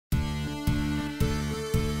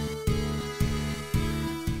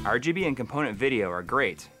RGB and component video are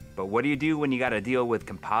great, but what do you do when you gotta deal with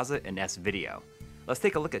Composite and S-Video? Let's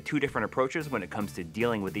take a look at two different approaches when it comes to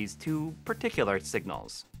dealing with these two particular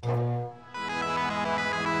signals.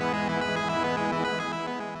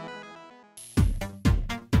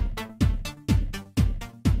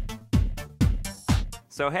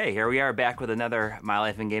 So hey, here we are back with another My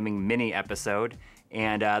Life in Gaming mini episode,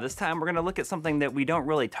 and this time we're gonna look at something that we don't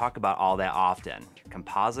really talk about all that often,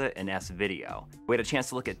 Composite and S-Video. We had a chance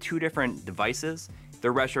to look at two different devices, the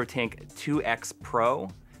RetroTINK-2X Pro,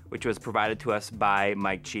 which was provided to us by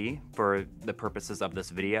McCheskey for the purposes of this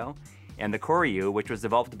video, and the Koryuu, which was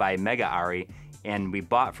developed by MegaAri, and we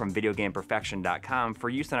bought from VideoGamePerfection.com for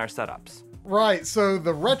use in our setups. Right, so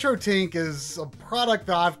the RetroTINK is a product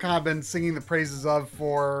that I've kind of been singing the praises of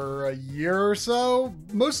for a year or so,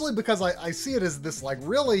 mostly because I see it as this like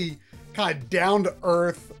really kind of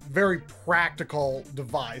down-to-earth, very practical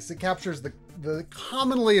device. It captures the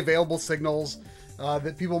commonly available signals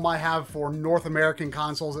that people might have for North American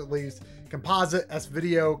consoles at least. Composite,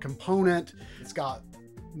 S-Video, component. It's got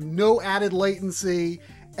no added latency,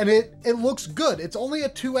 and it looks good. It's only a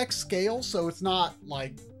 2x scale, so it's not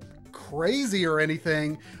like crazy or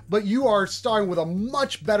anything, but you are starting with a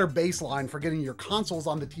much better baseline for getting your consoles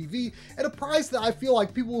on the TV at a price that I feel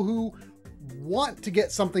like people who want to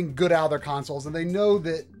get something good out of their consoles and they know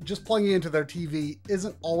that just plugging it into their TV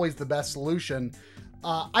isn't always the best solution.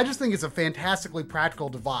 I just think it's a fantastically practical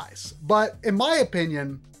device. But in my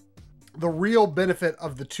opinion, the real benefit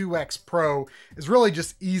of the 2X Pro is really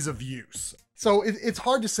just ease of use. So it's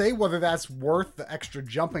hard to say whether that's worth the extra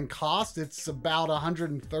jump in cost. It's about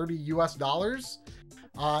 $130 US.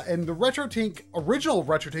 And the RetroTINK, original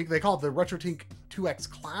RetroTINK, they call it the RetroTINK 2X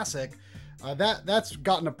Classic, that's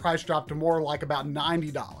gotten a price drop to more like about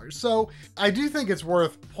 $90. So I do think it's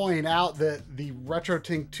worth pointing out that the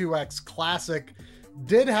RetroTINK 2X Classic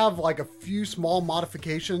did have like a few small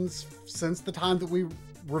modifications since the time that we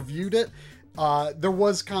reviewed it. There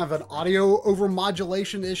was kind of an audio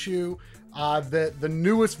overmodulation issue that the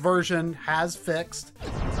newest version has fixed.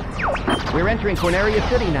 We're entering Corneria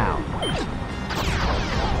City now.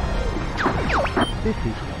 This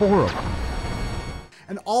is horrible.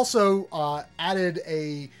 And also added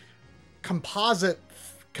a composite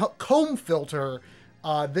comb filter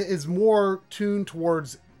that is more tuned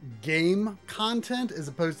towards game content as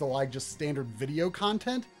opposed to like just standard video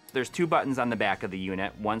content. There's two buttons on the back of the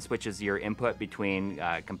unit. One switches your input between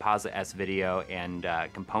Composite S-Video and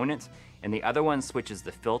component, and the other one switches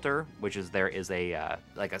the filter, which is there is a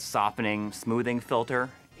like a softening, smoothing filter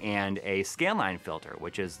and a scanline filter,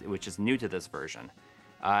 which is new to this version.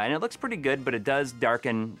 And it looks pretty good, but it does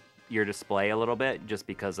darken your display a little bit just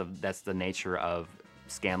because of that's the nature of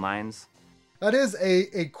scanlines. That is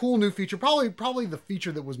a cool new feature, probably the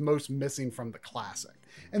feature that was most missing from the Classic.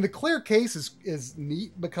 And the clear case is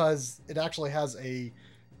neat because it actually has a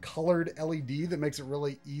colored LED that makes it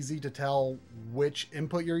really easy to tell which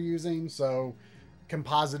input you're using. So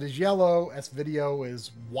composite is yellow, S-Video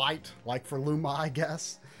is white, like for Luma, I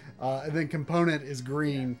guess. And then component is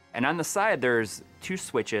green. And on the side, there's two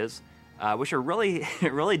switches, which are really,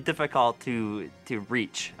 really difficult to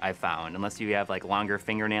reach, I found, unless you have like longer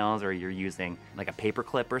fingernails or you're using like a paper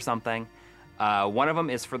clip or something. One of them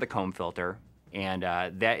is for the comb filter, and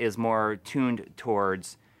that is more tuned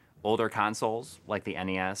towards older consoles like the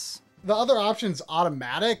NES. The other option's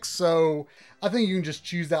automatic, so I think you can just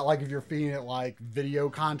choose that like if you're feeding it like video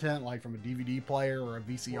content, like from a DVD player or a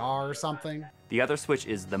VCR or something. The other switch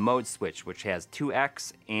is the mode switch, which has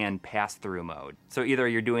 2X and pass-through mode. So either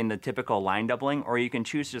you're doing the typical line doubling, or you can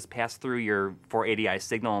choose to just pass through your 480i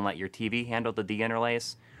signal and let your TV handle the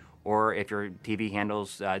deinterlace, or if your TV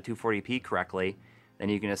handles 240p correctly, then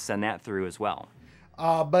you can just send that through as well.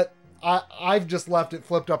 But I've just left it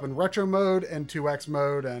flipped up in retro mode and 2X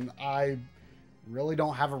mode, and I really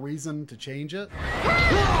don't have a reason to change it.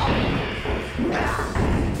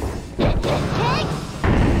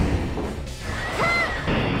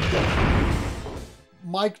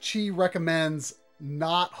 McCheskey recommends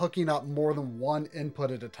not hooking up more than one input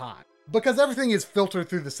at a time, because everything is filtered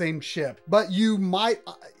through the same chip, but you might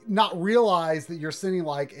not realize that you're sending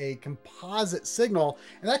like a composite signal,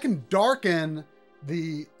 and that can darken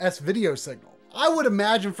the S-Video signal. I would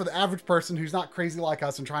imagine for the average person who's not crazy like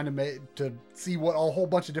us and trying to see what a whole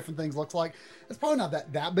bunch of different things looks like, it's probably not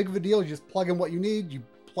that big of a deal. You just plug in what you need, you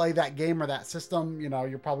play that game or that system, you know,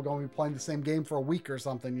 you're probably going to be playing the same game for a week or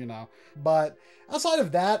something, you know. But outside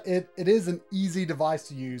of that, it is an easy device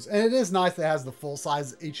to use, and it is nice that it has the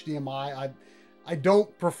full-size HDMI. I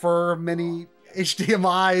don't prefer many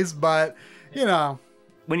HDMIs, but, you know.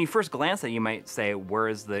 When you first glance at it, you might say, where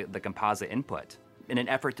is the composite input? in an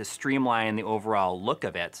effort to streamline the overall look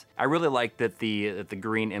of it, I really like that the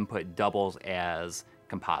green input doubles as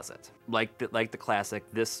composite. Like the Classic,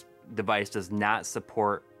 this device does not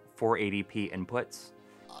support 480p inputs.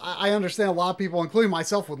 I understand a lot of people, including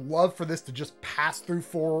myself, would love for this to just pass through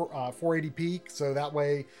 480p. So that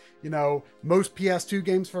way, you know, most PS2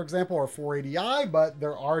 games, for example, are 480i, but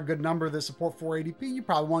there are a good number that support 480p. You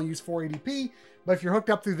probably want to use 480p, but if you're hooked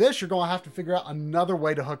up through this, you're going to have to figure out another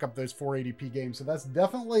way to hook up those 480p games. So that's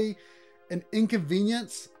definitely an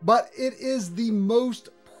inconvenience, but it is the most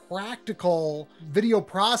practical video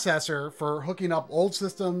processor for hooking up old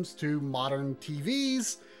systems to modern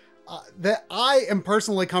TVs. That I am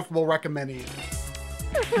personally comfortable recommending.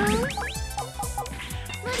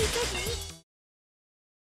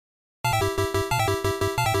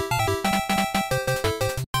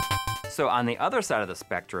 So on the other side of the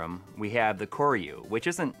spectrum, we have the Koryuu, which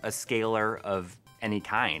isn't a scaler of any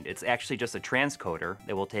kind. It's actually just a transcoder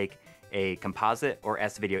that will take a composite or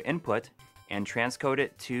S-Video input and transcode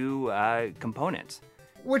it to components.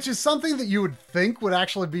 Which is something that you would think would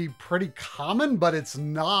actually be pretty common, but it's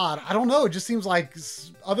not. I don't know, it just seems like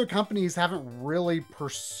other companies haven't really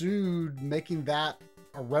pursued making that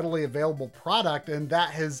a readily available product, and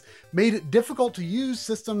that has made it difficult to use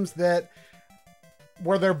systems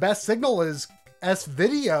where their best signal is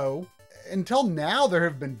S-Video. Until now, there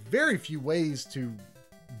have been very few ways to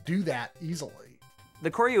do that easily.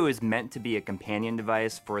 The Koryuu is meant to be a companion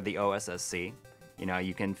device for the OSSC. You know,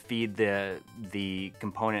 you can feed the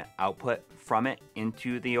component output from it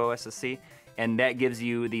into the OSSC, and that gives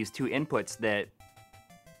you these two inputs that,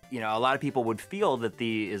 you know, a lot of people would feel that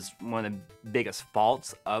is one of the biggest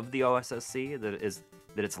faults of the OSSC,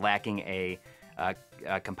 that it's lacking a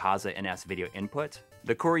composite and S-Video input.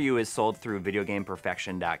 The Koryuu is sold through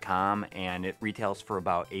videogameperfection.com, and it retails for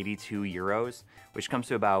about 82 euros, which comes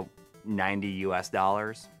to about $90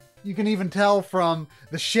 US. You can even tell from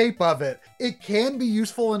the shape of it. It can be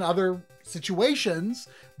useful in other situations,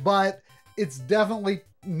 but it's definitely,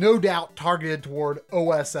 no doubt, targeted toward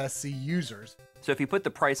OSSC users. So if you put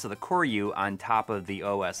the price of the Koryuu on top of the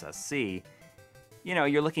OSSC, you know,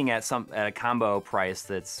 you're looking at a combo price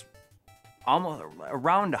that's almost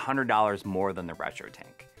around $100 more than the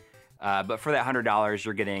RetroTINK. But for that $100,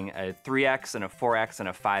 you're getting a 3x and a 4x and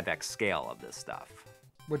a 5x scale of this stuff.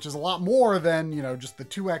 Which is a lot more than, you know, just the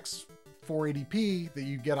 2x 480p that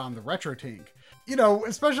you get on the RetroTINK. You know,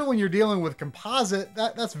 especially when you're dealing with composite,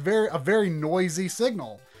 that's a very noisy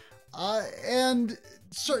signal. And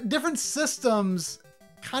different systems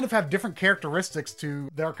kind of have different characteristics to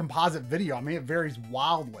their composite video. I mean, it varies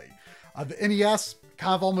wildly. The NES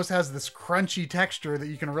kind of almost has this crunchy texture that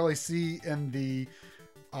you can really see in the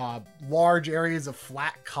large areas of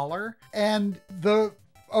flat color. And the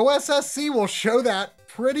OSSC will show that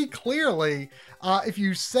pretty clearly. If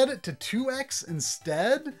you set it to 2x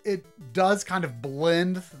instead, it does kind of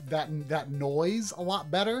blend that noise a lot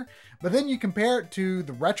better. But then you compare it to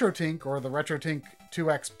the RetroTINK or the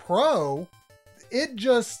RetroTINK-2X Pro,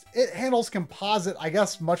 it handles composite, I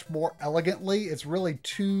guess, much more elegantly. It's really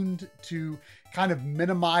tuned to kind of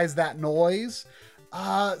minimize that noise.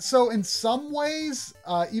 So in some ways,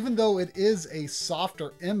 even though it is a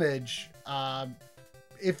softer image,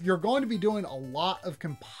 if you're going to be doing a lot of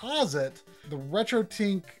composite, the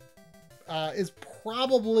RetroTINK is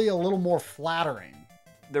probably a little more flattering.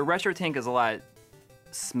 The RetroTINK is a lot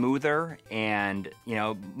smoother and, you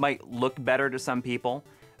know, might look better to some people,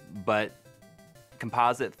 but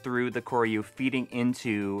composite through the Koryuu feeding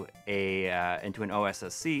into an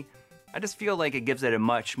OSSC, I just feel like it gives it a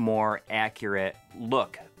much more accurate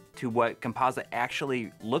look to what composite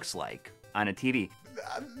actually looks like on a TV.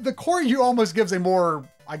 The Koryuu almost gives a more,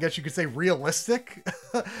 I guess you could say, realistic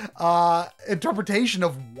interpretation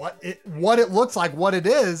of what it looks like, what it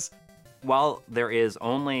is. While there is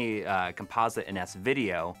only composite and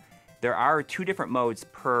S-Video, there are two different modes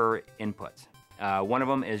per input. One of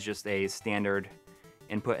them is just a standard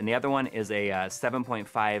input, and the other one is a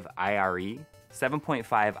 7.5 IRE.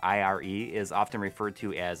 7.5 IRE is often referred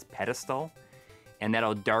to as pedestal, and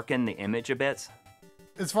that'll darken the image a bit.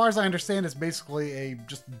 As far as I understand, it's basically a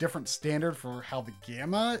just different standard for how the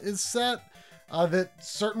gamma is set, that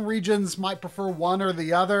certain regions might prefer one or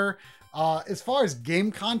the other. As far as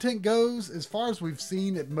game content goes, as far as we've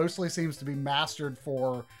seen, it mostly seems to be mastered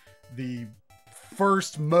for the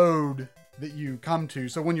first mode that you come to.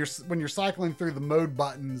 So when you're cycling through the mode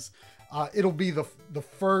buttons, it'll be the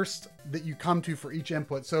first that you come to for each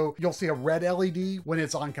input. So you'll see a red LED when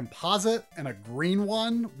it's on composite and a green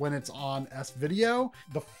one when it's on S-Video.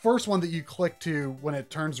 The first one that you click to when it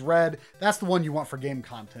turns red, that's the one you want for game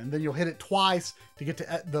content. Then you'll hit it twice to get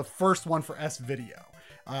to the first one for S-Video.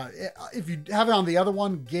 If you have it on the other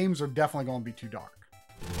one, games are definitely going to be too dark.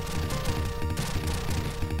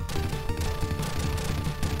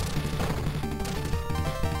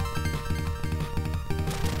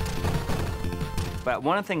 But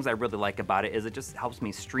one of the things I really like about it is it just helps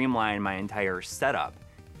me streamline my entire setup.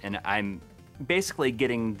 And I'm basically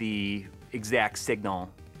getting the exact signal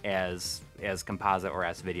as composite or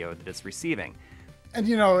S-Video that it's receiving. And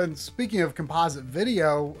and speaking of composite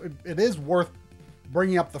video, it is worth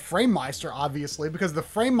bringing up the Framemeister, obviously, because the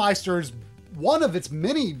Framemeister's one of its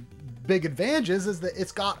many big advantages is that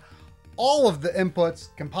it's got all of the inputs,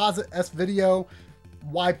 composite, S-Video,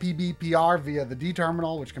 YPBPR via the D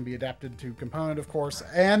terminal, which can be adapted to component, of course,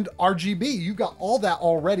 and RGB. You got all that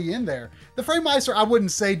already in there. The Framemeister, I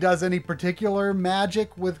wouldn't say does any particular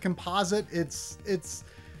magic with composite. It's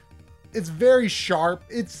very sharp.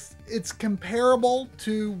 It's comparable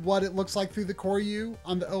to what it looks like through the Koryuu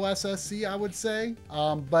on the OSSC, I would say.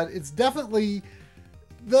 But it's definitely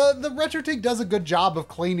the RetroTINK does a good job of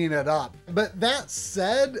cleaning it up. But that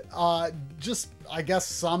said, just I guess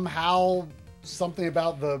somehow something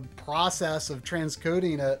about the process of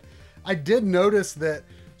transcoding it, I did notice that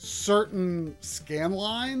certain scan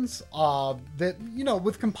lines that,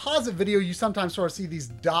 with composite video, you sometimes sort of see these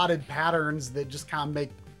dotted patterns that just kind of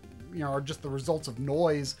make, are just the results of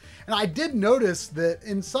noise. And I did notice that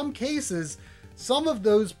in some cases, some of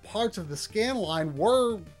those parts of the scan line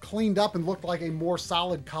were cleaned up and looked like a more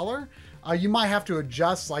solid color. You might have to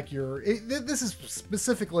adjust this is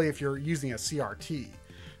specifically if you're using a CRT.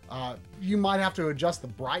 You might have to adjust the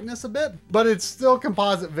brightness a bit, but it's still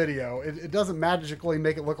composite video. It doesn't magically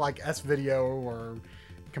make it look like S-Video or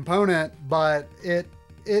component, but it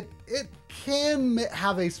can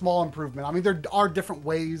have a small improvement. I mean, there are different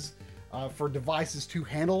ways for devices to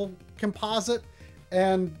handle composite,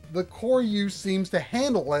 and the Koryuu seems to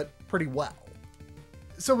handle it pretty well.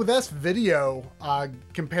 So with S-Video,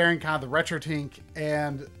 comparing kind of the RetroTINK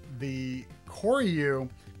and the Koryuu,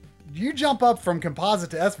 you jump up from composite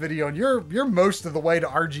to S-Video and you're most of the way to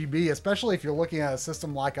RGB, especially if you're looking at a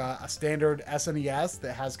system like a standard SNES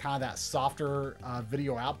that has kind of that softer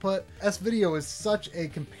video output. S-Video is such a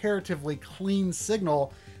comparatively clean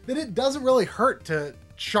signal that it doesn't really hurt to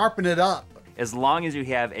sharpen it up. As long as you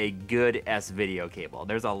have a good S-Video cable.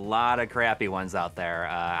 There's a lot of crappy ones out there.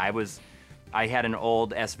 I had an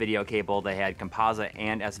old S-Video cable that had composite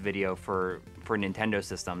and S-Video for Nintendo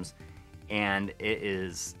systems, and it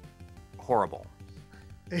is horrible.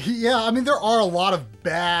 Yeah, I mean, there are a lot of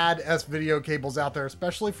bad S-Video cables out there,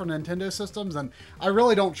 especially for Nintendo systems, and I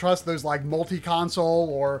really don't trust those like multi-console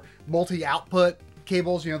or multi-output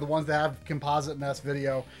cables, the ones that have composite and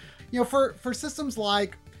S-Video. For systems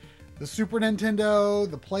like the Super Nintendo,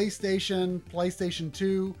 the PlayStation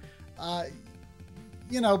 2,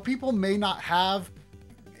 people may not have,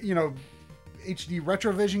 HD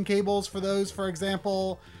Retrovision cables for those, for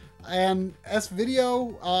example. And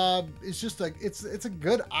S-Video is just it's a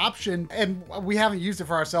good option, and we haven't used it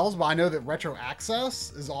for ourselves, but I know that Retro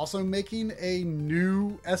Access is also making a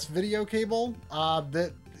new S-Video cable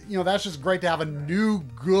that's just great to have a new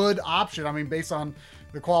good option. I mean, based on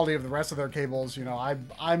the quality of the rest of their cables,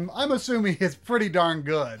 I'm assuming it's pretty darn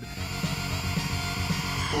good.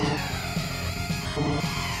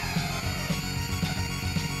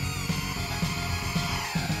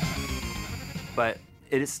 But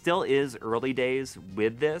it still is early days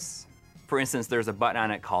with this. For instance, there's a button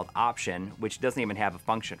on it called Option, which doesn't even have a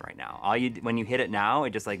function right now. When you hit it now, it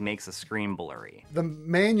just makes the screen blurry. The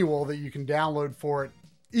manual that you can download for it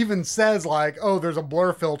even says oh, there's a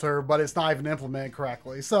blur filter, but it's not even implemented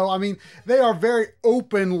correctly. So, I mean, they are very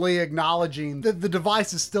openly acknowledging that the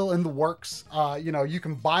device is still in the works. You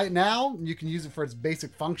can buy it now, and you can use it for its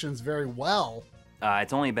basic functions very well.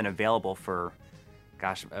 It's only been available for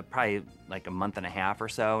probably like a month and a half or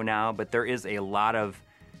so now, but there is a lot of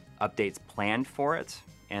updates planned for it,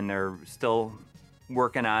 and they're still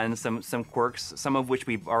working on some quirks, some of which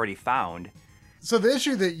we've already found. So the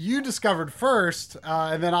issue that you discovered first,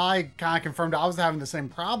 and then I kind of confirmed I was having the same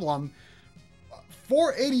problem,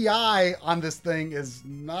 480i on this thing is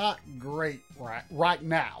not great right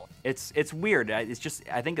now. It's weird. It's just,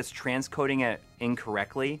 I think it's transcoding it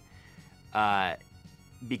incorrectly.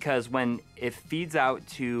 Because when it feeds out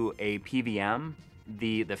to a PVM,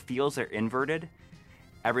 the fields are inverted.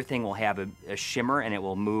 Everything will have a shimmer, and it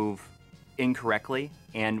will move incorrectly,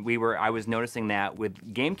 and I was noticing that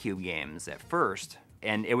with GameCube games at first,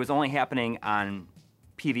 and it was only happening on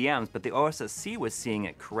PVMs, but the OSSC was seeing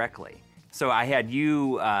it correctly. So I had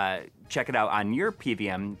you check it out on your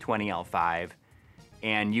PVM 20L5,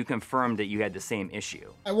 and you confirmed that you had the same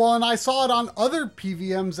issue. Well, and I saw it on other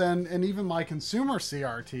PVMs and even my consumer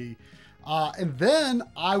CRT. And then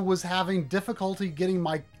I was having difficulty getting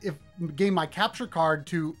my capture card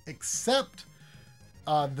to accept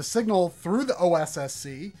the signal through the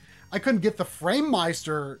OSSC. I couldn't get the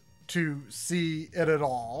Framemeister to see it at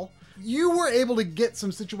all. You were able to get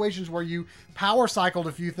some situations where you power cycled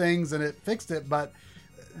a few things and it fixed it, but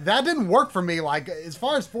that didn't work for me. Like, as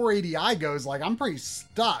far as 480i goes, like, I'm pretty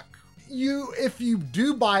stuck. If you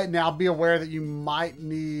do buy it now, be aware that you might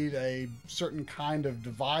need a certain kind of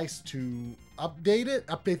device to update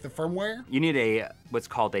the firmware. You need what's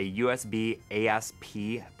called a USB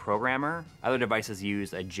ASP programmer. Other devices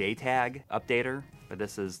use a JTAG updater, but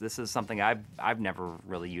this is something I've never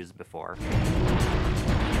really used before.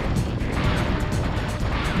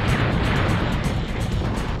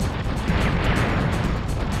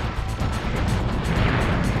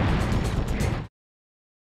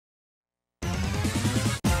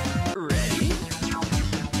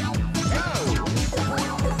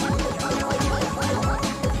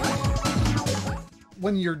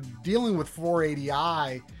 When you're dealing with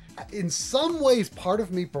 480i, in some ways, part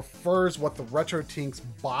of me prefers what the RetroTINK's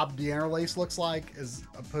Bob deinterlace looks like as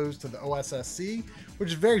opposed to the OSSC, which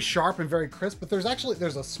is very sharp and very crisp, but there's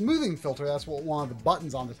a smoothing filter. That's what one of the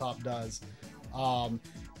buttons on the top does.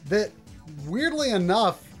 That, weirdly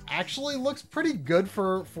enough, actually looks pretty good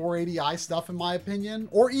for 480i stuff, in my opinion,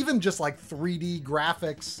 or even just like 3D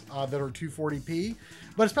graphics that are 240p.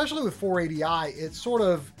 But especially with 480i, it sort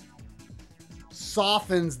of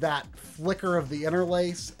softens that flicker of the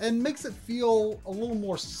interlace and makes it feel a little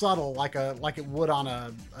more subtle, like it would on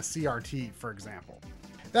a CRT, for example.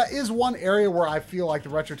 That is one area where I feel like the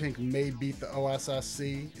RetroTINK may beat the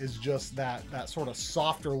OSSC, is just that sort of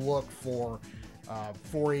softer look for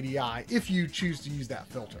 480i, if you choose to use that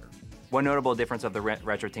filter. One notable difference of the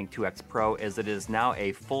RetroTINK-2X Pro is it is now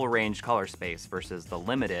a full range color space versus the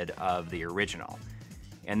limited of the original.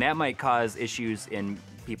 And that might cause issues in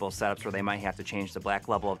people's setups where they might have to change the black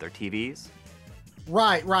level of their TVs.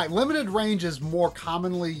 Right. Limited range is more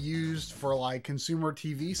commonly used for like consumer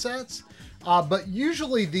TV sets. But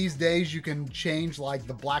usually these days you can change like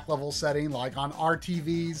the black level setting, like on our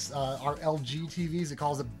TVs, our LG TVs, it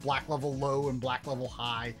calls it black level low and black level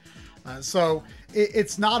high. So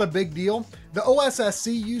it's not a big deal. The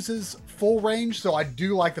OSSC uses full range, so I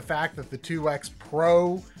do like the fact that the 2X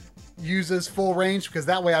Pro uses full range, because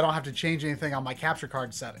that way I don't have to change anything on my capture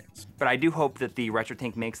card settings. But I do hope that the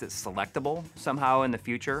RetroTINK makes it selectable somehow in the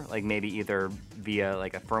future, like maybe either via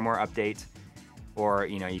like a firmware update, or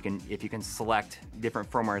if you can select different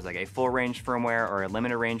firmwares, like a full range firmware or a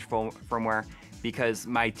limited range firmware, because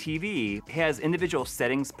my TV has individual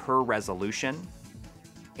settings per resolution,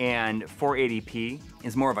 and 480p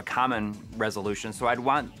is more of a common resolution, so I'd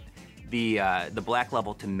want the black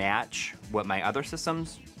level to match what my other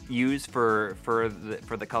systems use for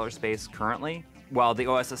the color space currently. While the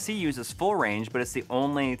OSSC uses full range, but it's the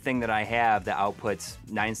only thing that I have that outputs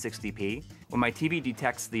 960p. When my TV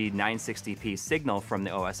detects the 960p signal from the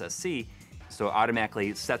OSSC, so it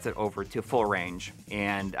automatically sets it over to full range,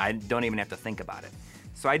 and I don't even have to think about it.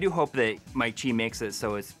 So I do hope that McCheskey makes it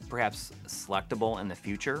so it's perhaps selectable in the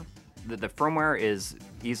future. The firmware is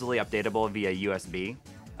easily updatable via USB.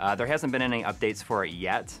 There hasn't been any updates for it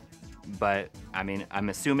yet, but I mean, I'm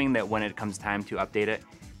assuming that when it comes time to update it,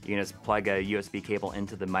 you can just plug a USB cable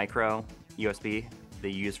into the micro USB that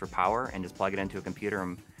you use for power and just plug it into a computer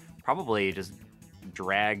and probably just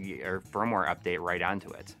drag your firmware update right onto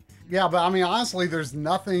it. Yeah, but I mean, honestly, there's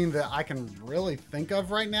nothing that I can really think of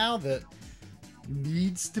right now that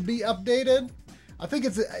needs to be updated. I think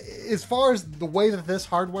it's, as far as the way that this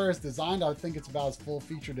hardware is designed, I think it's about as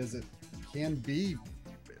full-featured as it can be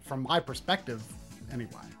from my perspective anyway.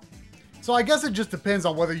 So I guess it just depends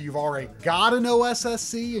on whether you've already got an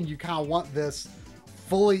OSSC and you kind of want this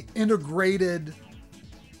fully integrated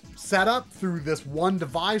setup through this one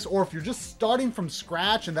device, or if you're just starting from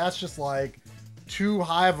scratch and that's just like too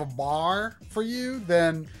high of a bar for you,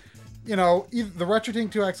 then, you know, either the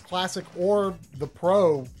RetroTINK-2X Classic or the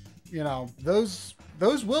Pro, you know, those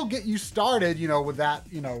will get you started, you know, with that,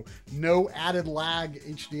 you know, no added lag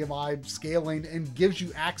HDMI scaling, and gives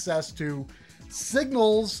you access to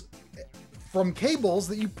signals from cables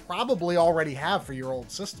that you probably already have for your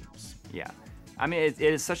old systems. Yeah. I mean, it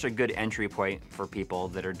is such a good entry point for people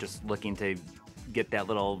that are just looking to get that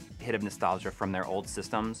little hit of nostalgia from their old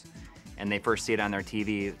systems. and they first see it on their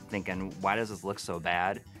TV thinking, why does this look so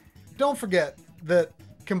bad? Don't forget that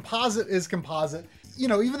composite is composite. You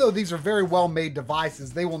know, even though these are very well made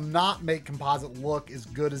devices, they will not make composite look as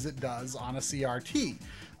good as it does on a CRT.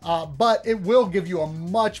 But it will give you a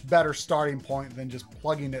much better starting point than just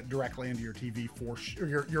plugging it directly into your TV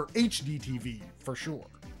your HDTV for sure.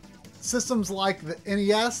 Systems like the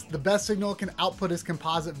NES, the best signal it can output is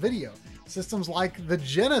composite video. Systems like the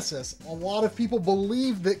Genesis, a lot of people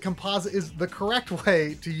believe that composite is the correct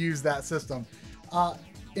way to use that system.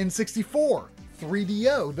 N64,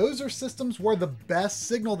 3DO, those are systems where the best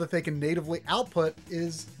signal that they can natively output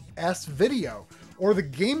is S-Video. Or the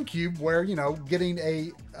GameCube, where, you know, getting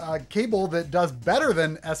a cable that does better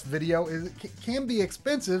than S-Video can be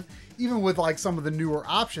expensive, even with like some of the newer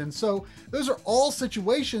options. So those are all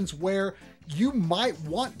situations where you might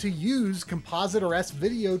want to use composite or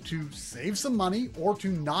S-Video to save some money or to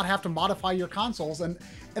not have to modify your consoles. And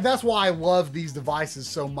that's why I love these devices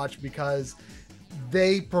so much, because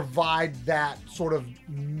they provide that sort of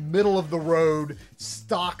middle of the road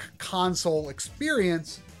stock console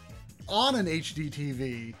experience on an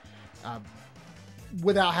HDTV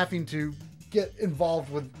without having to get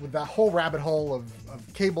involved with that whole rabbit hole of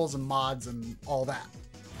cables and mods and all that.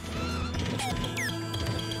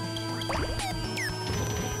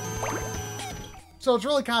 So it's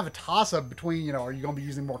really kind of a toss-up between, you know, are you going to be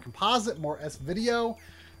using more composite, more S-Video?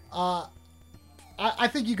 I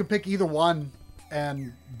think you could pick either one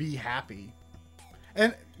and be happy.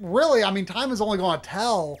 And really, I mean, time is only going to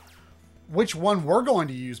tell which one we're going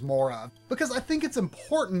to use more of, because I think it's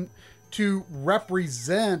important to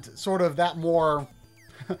represent sort of that more,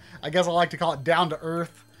 I guess I like to call it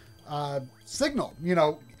down-to-earth signal. You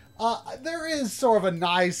know, there is sort of a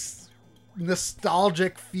nice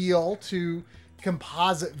nostalgic feel to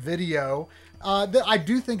composite video that I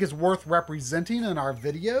do think is worth representing in our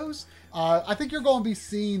videos. I think you're going to be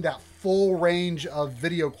seeing that full range of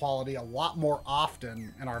video quality a lot more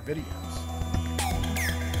often in our videos.